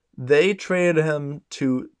they traded him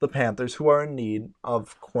to the Panthers, who are in need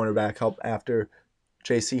of cornerback help after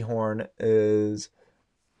J.C. Horn was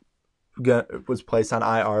placed on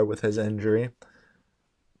IR with his injury.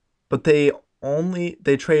 But they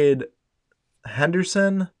traded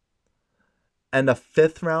Henderson and a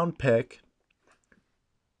 5th round pick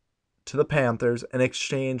to the Panthers in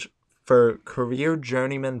exchange for career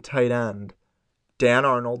journeyman tight end Dan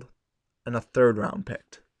Arnold and a 3rd round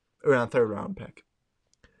pick.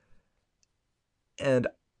 And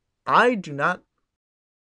I do not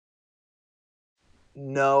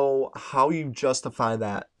know how you justify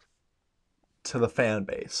that to the fan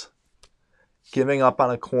base. Giving up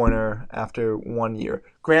on a corner after 1 year.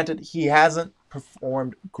 Granted, he hasn't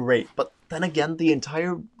performed great, but then again, the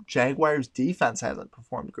entire Jaguars defense hasn't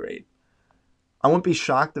performed great. I wouldn't be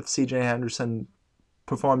shocked if CJ Henderson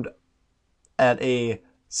performed as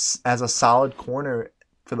a solid corner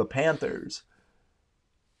for the Panthers.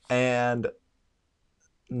 And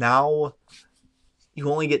now you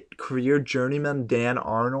only get career journeyman Dan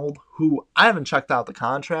Arnold, who I haven't checked out the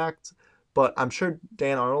contract, but I'm sure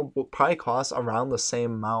Dan Arnold will probably cost around the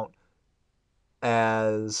same amount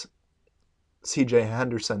as CJ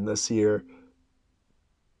Henderson this year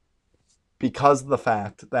because of the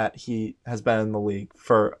fact that he has been in the league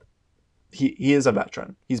he is a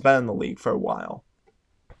veteran. He's been in the league for a while.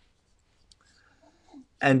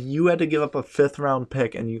 And you had to give up a 5th round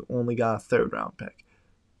pick and you only got a 3rd round pick.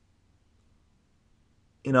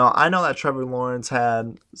 I know that Trevor Lawrence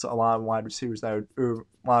had a lot of receivers that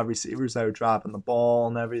were dropping the ball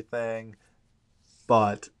and everything,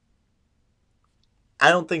 but I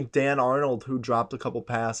don't think Dan Arnold, who dropped a couple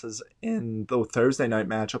passes in the Thursday night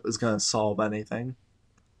matchup, is going to solve anything.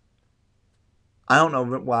 I don't know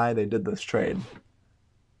why they did this trade.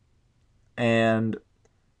 And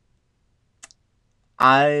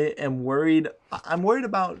I am worried. I'm worried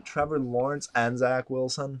about Trevor Lawrence and Zach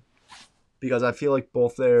Wilson because I feel like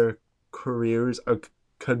both their careers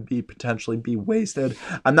could potentially be wasted.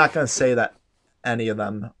 I'm not going to say that any of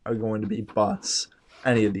them are going to be busts,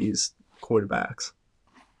 any of these quarterbacks.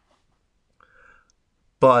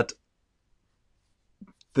 But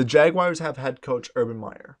the Jaguars have head coach Urban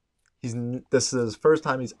Meyer. This is his first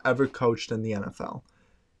time he's ever coached in the NFL.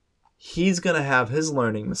 He's going to have his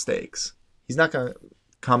learning mistakes. He's not going to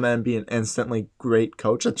come in and be an instantly great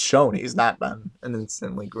coach. It's shown he's not been an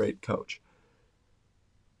instantly great coach.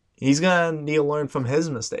 He's going to need to learn from his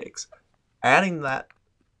mistakes. Adding that,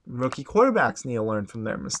 rookie quarterbacks need to learn from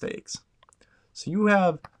their mistakes. So you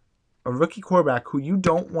have a rookie quarterback who you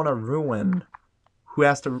don't want to ruin, who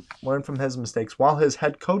has to learn from his mistakes, while his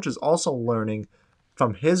head coach is also learning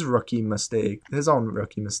from his own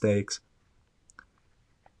rookie mistakes.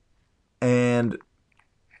 And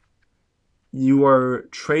you are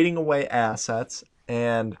trading away assets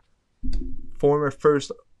and former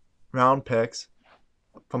first round picks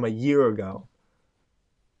from a year ago,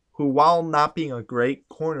 who, while not being a great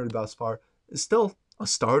corner thus far, is still a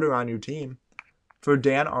starter on your team. For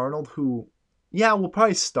Dan Arnold, who, will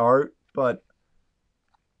probably start, but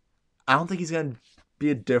I don't think he's going to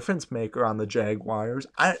be a difference maker on the Jaguars.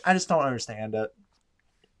 I just don't understand it.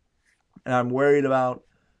 And I'm worried about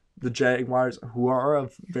the Jaguars, who are a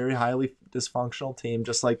very highly dysfunctional team,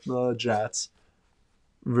 just like the Jets,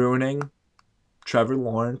 ruining Trevor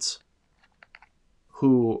Lawrence,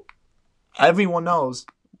 who everyone knows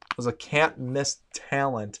was a can't-miss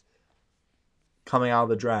talent coming out of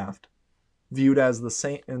the draft, viewed as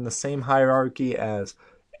in the same hierarchy as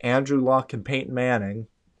Andrew Luck and Peyton Manning.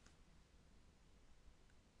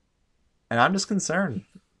 And I'm just concerned.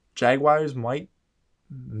 Jaguars might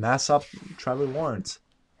mess up Trevor Lawrence,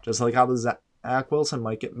 just like how the Zach Wilson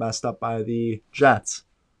might get messed up by the Jets.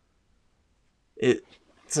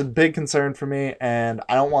 It's a big concern for me, and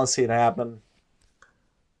I don't want to see it happen.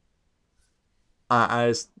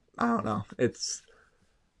 I don't know. I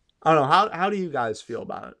don't know. How do you guys feel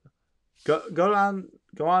about it? Go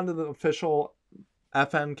on to the official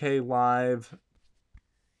FNK Live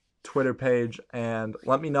Twitter page and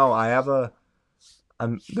let me know. I have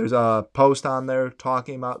there's a post on there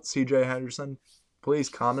talking about CJ Henderson. Please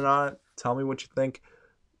comment on it. Tell me what you think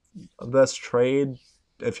of this trade.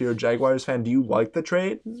 If you're a Jaguars fan, do you like the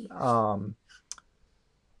trade?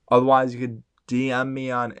 Otherwise, you could DM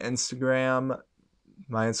me on Instagram.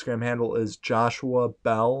 My Instagram handle is Joshua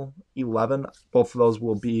Bell 11. Both of those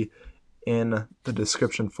will be in the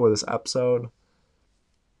description for this episode.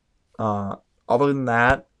 Other than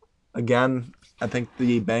that, again, I think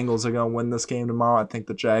the Bengals are going to win this game tomorrow. I think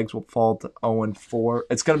the Jags will fall to 0-4.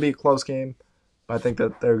 It's going to be a close game, but I think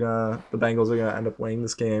that the Bengals are going to end up winning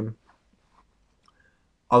this game.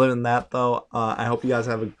 Other than that, though, I hope you guys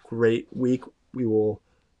have a great week. We will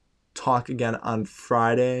talk again on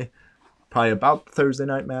Friday, probably about the Thursday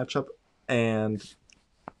night matchup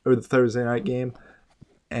or the Thursday night game.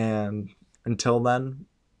 And until then,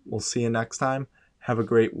 we'll see you next time. Have a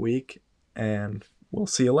great week, and we'll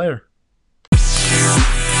see you later.